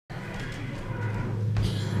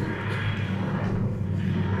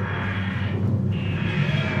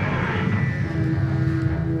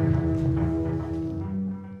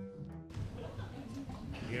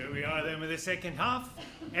the second half,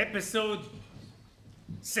 episode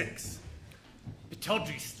 6,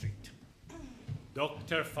 Pittodrie Street.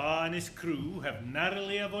 Dr. Fa and his crew have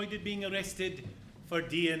narrowly avoided being arrested for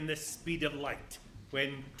D'ing the speed of light,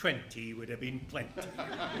 when 20 would have been plenty.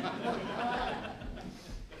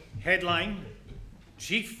 Headline,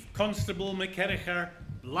 Chief Constable McRae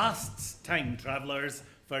blasts time travellers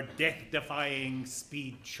for death-defying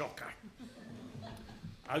speed shocker.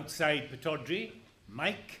 Outside Pittodrie,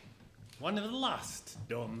 Mike, one of the last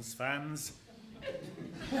Dom's fans,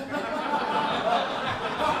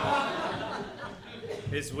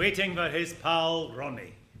 is waiting for his pal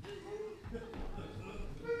Ronnie.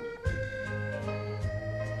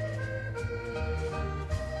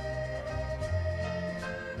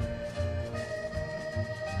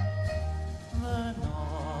 The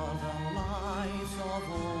northern lights of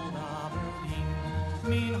old Aberdeen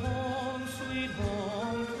mean home, sweet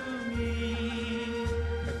home to me.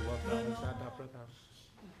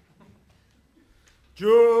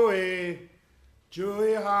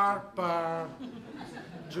 Joey Harper,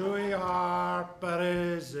 Joey Harper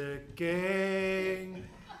is a king.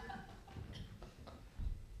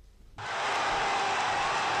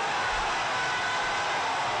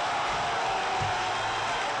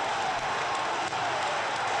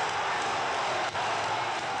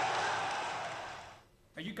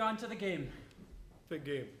 Are you going to the game? Big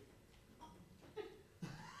game.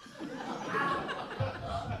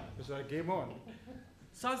 Is there a game on?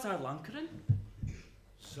 Sazar Lankaran?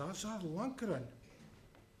 Sazar Lankaran.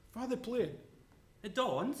 Far they playing? It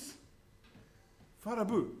dawns. Far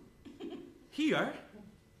about? Here?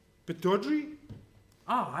 Pittodrie?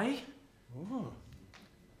 Aye. Oh,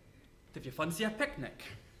 Did you fancy a picnic?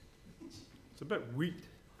 it's a bit wheat.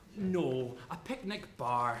 No, a picnic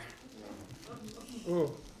bar.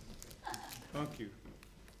 Oh, thank you.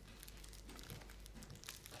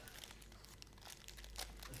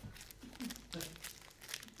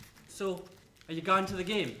 So, are you going to the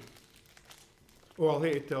game? Oh, I'll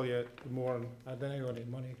hate to tell you the morning. I didn't have any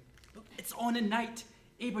money. It's on at night.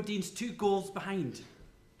 Aberdeen's 2 goals behind.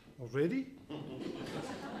 Already?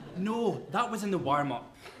 No, that was in the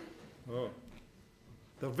warm-up. Oh.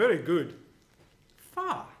 They're very good.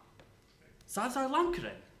 Fa? Sazar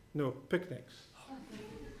Lankaran? No, picnics.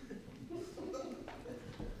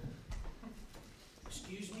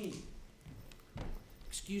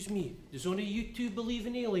 Excuse me, does only you two believe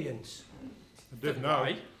in aliens? I did now.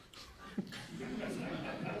 Why?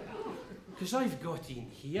 Because I've got in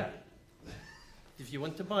here. If you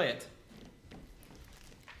want to buy it.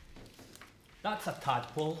 That's a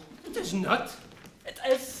tadpole. It is not. It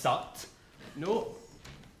is sut. No,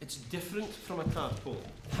 it's different from a tadpole.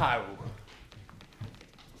 How?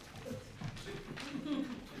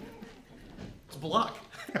 It's black.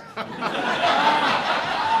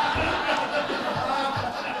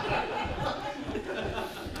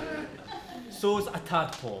 So's a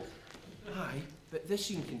tadpole. Aye, but this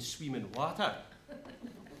thing can swim in water.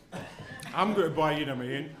 I'm going to buy you a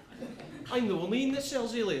man. I'm the only one that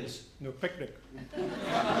sells aliens. No, picnic.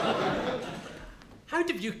 How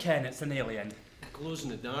do you ken it's an alien? It glows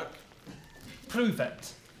in the dark. Prove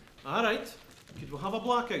it. All right. Could we have a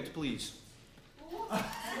blackout, please?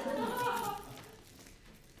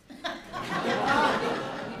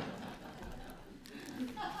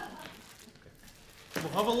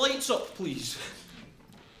 We'll have a lights up, please.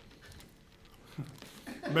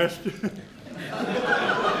 Missed.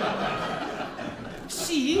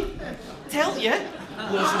 See? Tell ya.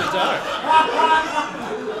 Glows in the dark.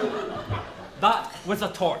 That was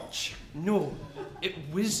a torch. No, it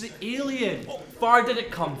was the alien. Oh, far did it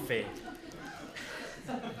come fae?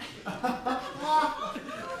 It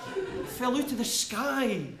fell out of the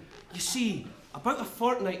sky. You see, about a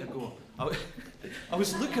fortnight ago, I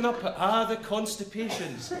was looking up at the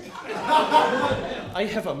constipations. I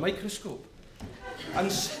have a microscope. And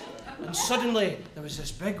suddenly, there was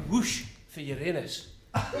this big whoosh for Uranus.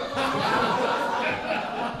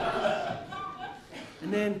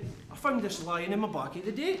 And then I found this lying in my bucket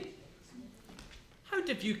the day. How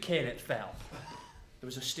did you ken it fell? There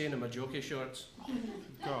was a stain in my jockey shorts.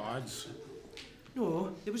 Gods.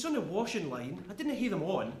 No, it was on the washing line. I didn't hear them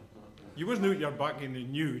on. You wasn't out your back in the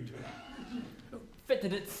nude. What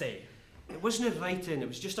did it say? It wasn't a writing, it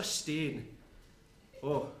was just a stain.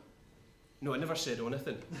 Oh, no, I never said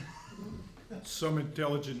anything. Some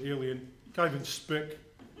intelligent alien. Can't even speak.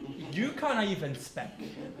 You can't even speak.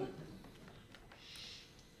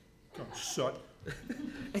 Can't sut.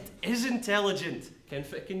 It is intelligent. Can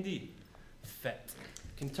fit can do. Fit.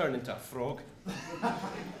 Can turn into a frog.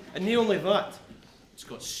 And not only that, it's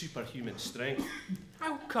got superhuman strength.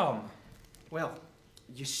 How come? Well,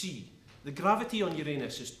 you see, The gravity on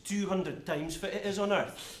Uranus is 200 times what it is on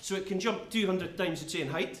Earth, so it can jump 200 times its own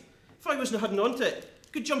height. If I wasn't holding onto it,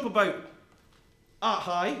 it could jump about that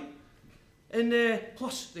high. And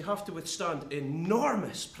plus, they have to withstand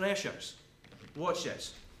enormous pressures. Watch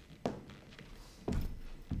this.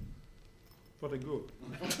 Where'd I go?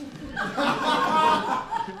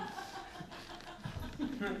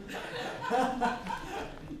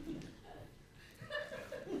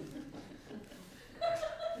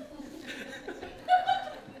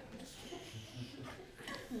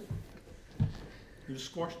 You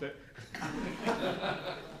squashed it.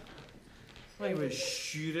 I was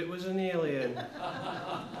sure it was an alien.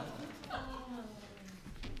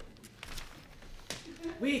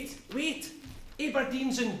 Wait!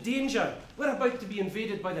 Aberdeen's in danger. We're about to be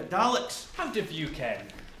invaded by the Daleks. How did you ken?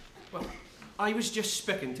 Well, I was just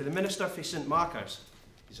speaking to the Minister for St Markers.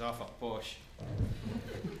 He's awful posh.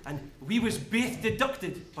 And we was both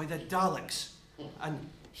deducted by the Daleks. And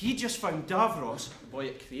he just found Davros, the boy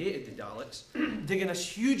that created the Daleks, digging this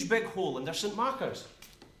huge big hole under St Markers.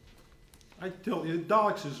 I tell you, the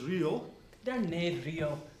Daleks is real. They're nae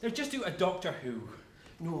real. They're just out of Doctor Who.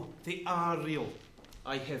 No, they are real.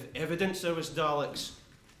 I have evidence there was Daleks.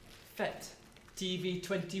 Fit. TV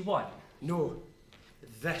 21. No,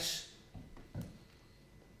 this.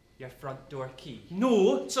 Your front door key.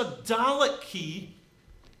 No, it's a Dalek key.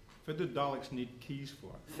 What do Daleks need keys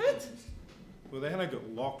for? Fit. Well, they haven't got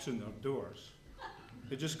locks in their doors.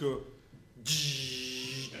 They just go.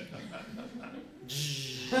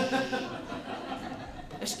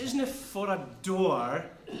 This isn't for a door.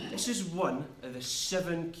 This is one of the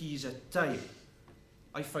 7 keys a time.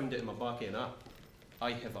 I found it in my back end app.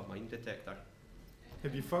 I have a mine detector.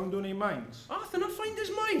 Have you found any mines? Ah, then I'll find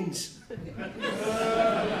his mines.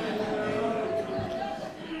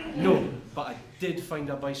 No, but I did find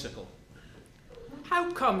a bicycle.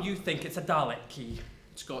 How come you think it's a Dalek key?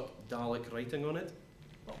 It's got Dalek writing on it.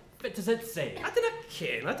 What does it say? I dinna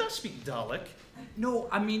ken, I don't speak Dalek. No,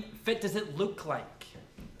 I mean, what does it look like?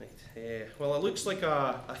 Right, well, it looks like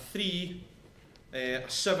a 3, a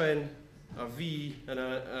 7, a V, and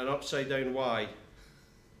an upside down Y.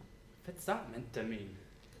 What's that meant to mean?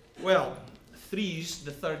 Well, 3's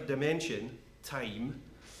the 3rd dimension, time.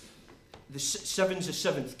 The 7's the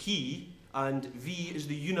 7th key, and V is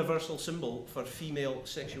the universal symbol for female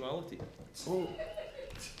sexuality. Oh.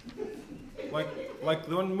 Like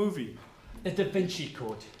the one movie? The Da Vinci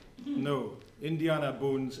Code. No. Indiana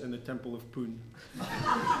Bones in the Temple of Poon.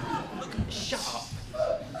 Shut up.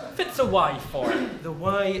 What's a Y for? The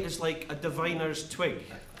Y is like a diviner's twig.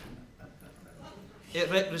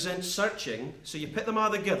 It represents searching, so you put them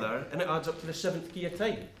all together and it adds up to the 7th key of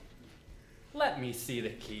time. Let me see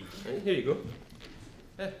the key. Right, here you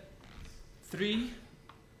go. 3,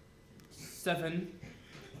 7,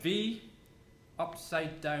 V,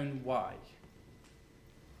 upside down Y.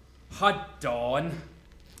 Hold on.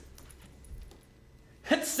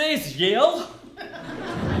 It says Yale.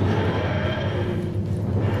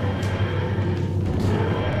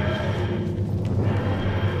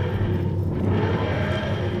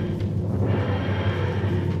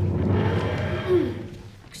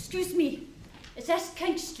 Excuse me, is this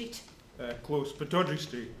King Street? Close, Pittodrie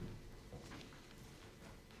Street.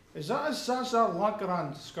 Is that a Zaza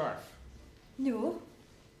Lankaran scarf? No,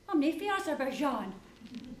 I'm nae from Azerbaijan.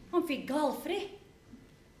 I'm from Galfrey.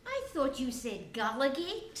 I thought you said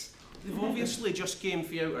Gallagate. They've obviously just came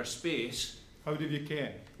from outer space. How did you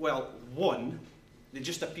ken? Well, 1, they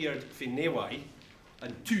just appeared from nowhere,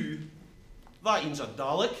 and 2, that means a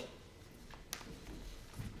Dalek.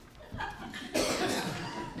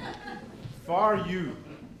 Far you.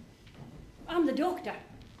 I'm the doctor.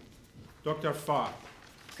 Dr. Farr.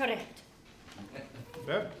 Correct.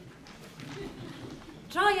 Yep.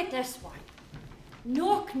 Try it this way.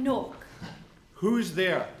 Knock, knock. Who's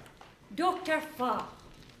there? Dr. Farr.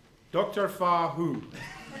 Dr. Farr who?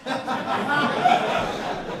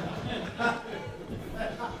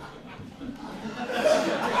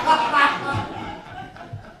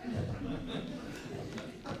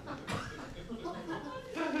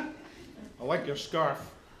 I like your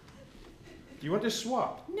scarf. Do you want to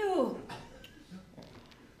swap? No,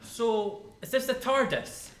 So, is this the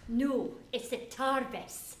TARDIS? no, it's the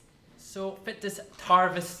TARDIS. So, what does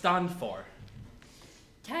TARDIS stand for?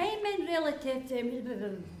 Time and relative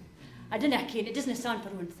to... I dinna ken, it doesn't stand for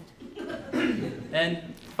anything.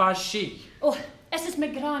 And what's she? Oh, this is my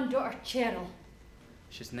granddaughter Cheryl.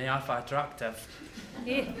 She's nae half attractive.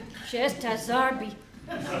 Eh, she is to Zarby.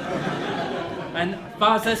 And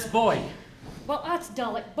what's this boy? Well, that's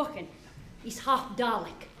Dalek Buchan. He's half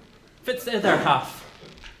Dalek. What's the other half?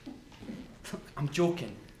 I'm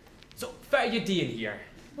joking. So, what are you doing here?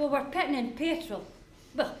 Well, we're pitting in petrol.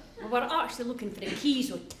 Well, we're actually looking for the keys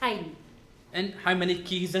of time. And how many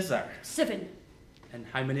keys is there? 7. And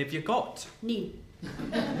how many have you got? 9.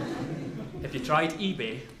 Have you tried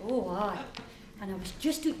eBay? Oh, aye. And I was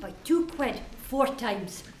just out by £2 4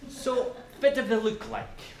 times. So, what do they look like?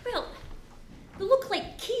 Well, they look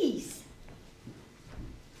like keys.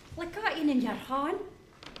 Like that in your hand.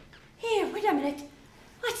 Here, wait a minute.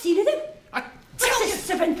 I seen them. I tell That's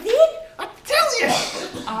you! the 7th thing. I tell you!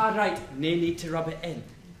 Right, no need to rub it in.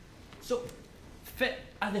 So, what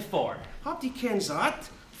are they for? Habdi kens that.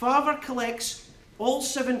 Father collects all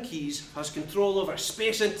 7 keys, has control over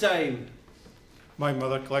space and time. My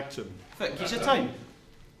mother collects them. What, keys of time?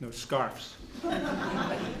 No, scarves.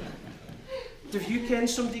 Have you ken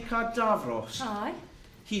somebody called Davros? Aye.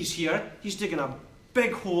 He's here. He's digging a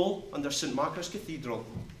big hole under St Margaret's Cathedral.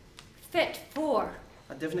 Fit 4.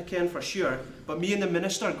 I didn't ken for sure, but me and the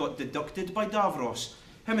minister got deducted by Davros.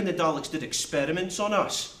 Him and the Daleks did experiments on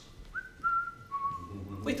us.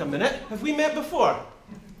 Wait a minute, have we met before?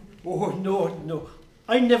 Oh, no.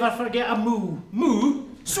 I never forget a moo. Moo?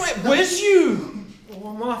 So it was you! Oh,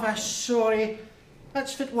 I'm awful sorry.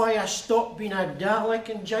 That's why I stopped being a Dalek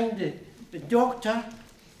and joined the doctor.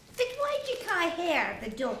 But why'd you call her the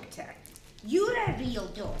doctor? You're a real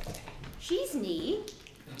doctor. She's nae.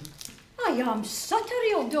 I am such a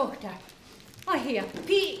real doctor. I hear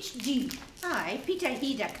PhD. Aye,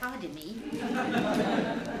 Peterhead Academy.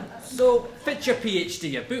 So, what's your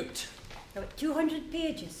PhD about? About 200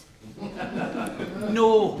 pages.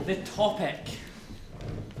 No, the topic.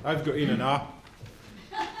 I've got in and a.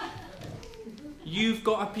 You've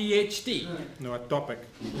got a PhD? No, a topic.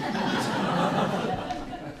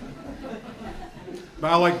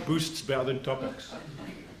 But I like boosts better than topics.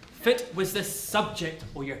 What was the subject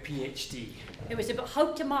of your PhD? It was about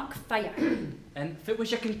how to mark fire. And what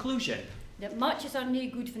was your conclusion? That matches are nae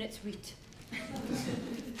good when it's wheat.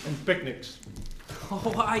 And picnics.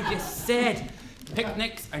 Oh, you said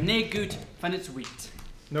picnics are nae good when it's wheat.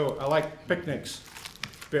 No, I like picnics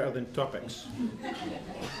better than topics.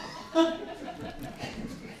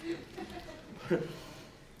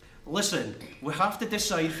 Listen, we have to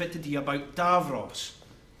decide what to do about Davros.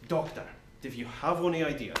 Doctor, do you have any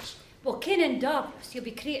ideas? Well, Ken and Davros, you'll be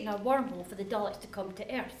creating a wormhole for the Daleks to come to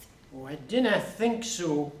Earth. Oh, I dinna think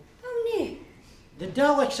so. Oh, no. The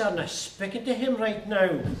Daleks aren't speaking to him right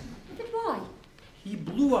now. But why? He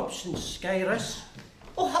blew up St Skyrus.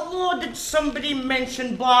 Oh, hello, did somebody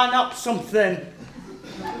mention blowing up something?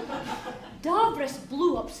 Davros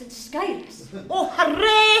blew up St Skyrus. Oh,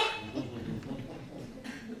 hooray!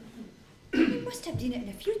 He must have done it in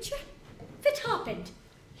the future. What happened?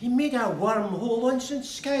 He made a wormhole on St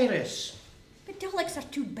Skyrus. But Daleks are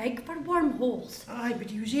too big for wormholes. Aye, but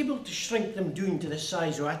he was able to shrink them down to the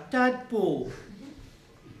size of a tadpole.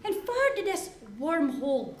 And where did this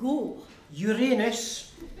wormhole go?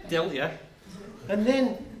 Uranus. Tell ya. And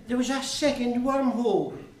then there was a second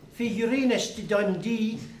wormhole for Uranus to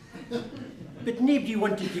Dundee. But nobody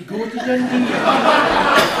wanted to go to Dundee.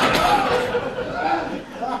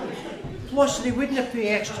 Plus they wouldn't pay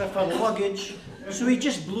extra for luggage, so he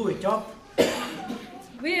just blew it up.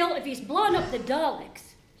 Well, if he's blown up the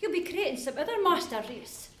Daleks, he'll be creating some other master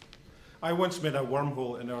race. I once made a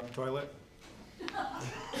wormhole in our toilet.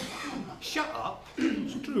 Shut up.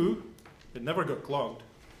 It's true. It never got clogged.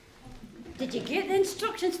 Did you get the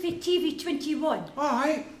instructions for TV21?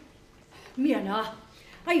 Aye. Me and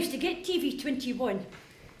I used to get TV21.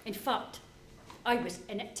 In fact, I was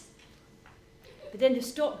in it. But then they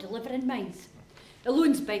stopped delivering mines.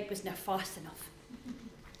 Eloon's bike was not fast enough.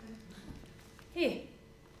 Hey,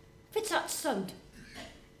 what's that sound?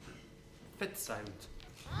 What sound?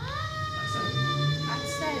 That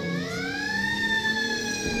sound.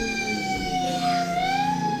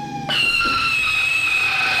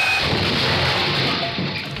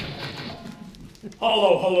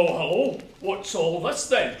 Hello. What's all this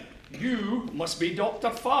then? You must be Dr.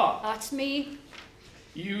 Farr. That's me.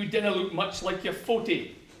 You dinna look much like your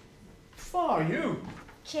 40. Farr, you?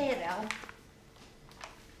 Cheryl.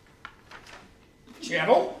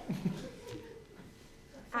 Cheryl?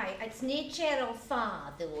 Aye, it's nae Cheryl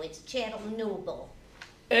Farr though, it's Cheryl Noble.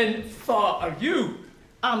 And Farr are you?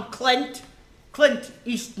 I'm Clint. Clint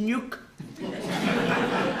East Nuke.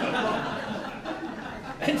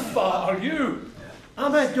 And Farr are you?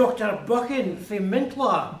 I'm a Dr. Buchan for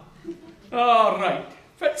Mintla. All right.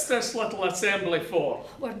 What's this little assembly for?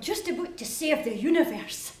 We're just about to save the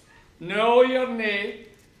universe. No, you're nae.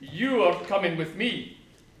 You are coming with me.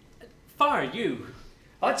 Farr, you?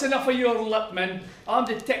 That's enough of your lip, I'm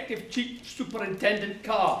Detective Chief Superintendent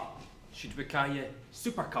Carr. Should we call you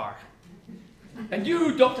Super Carr? And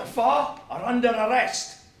you, Dr. Farr, are under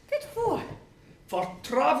arrest. What for? For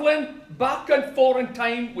travelling back and forth in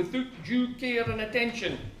time without due care and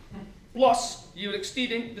attention. Plus, you're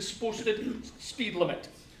exceeding the posted speed limit.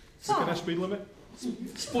 What kind of speed limit?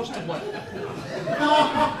 Posted one.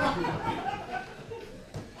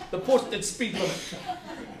 The posted speed limit.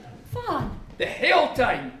 Fun. The hell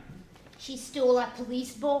time. She stole a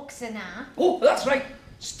police box and a. Oh, that's right.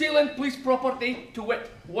 Stealing police property, to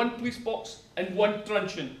wit, 1 police box and 1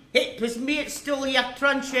 truncheon. It was me that stole your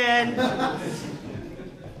truncheon. What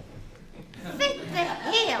the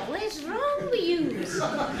hell is wrong with you?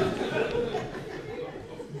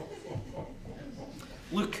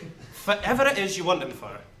 Look, whatever it is you want him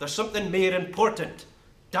for, there's something more important.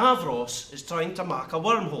 Davros is trying to mark a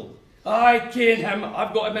wormhole. I ken him.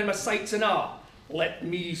 I've got him in my sights and all. Let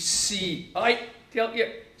me see. I tell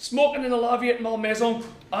you, smoking in the lavie at Malmaison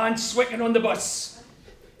and sweating on the bus.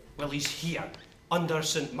 Well, he's here, under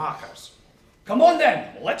St. Markers. Come on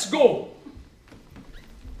then, let's go.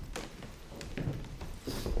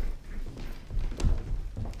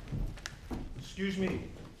 Excuse me,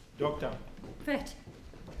 Doctor. What?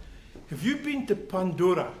 Have you been to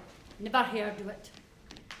Pandora? Never heard of it.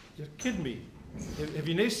 You're kidding me. Have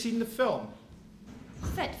you not seen the film?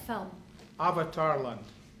 What film? Avatar Land.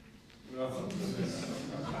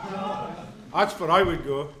 That's where I would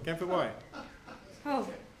go. Can't be why? Oh,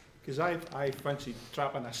 Because I fancy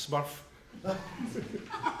trapping a smurf.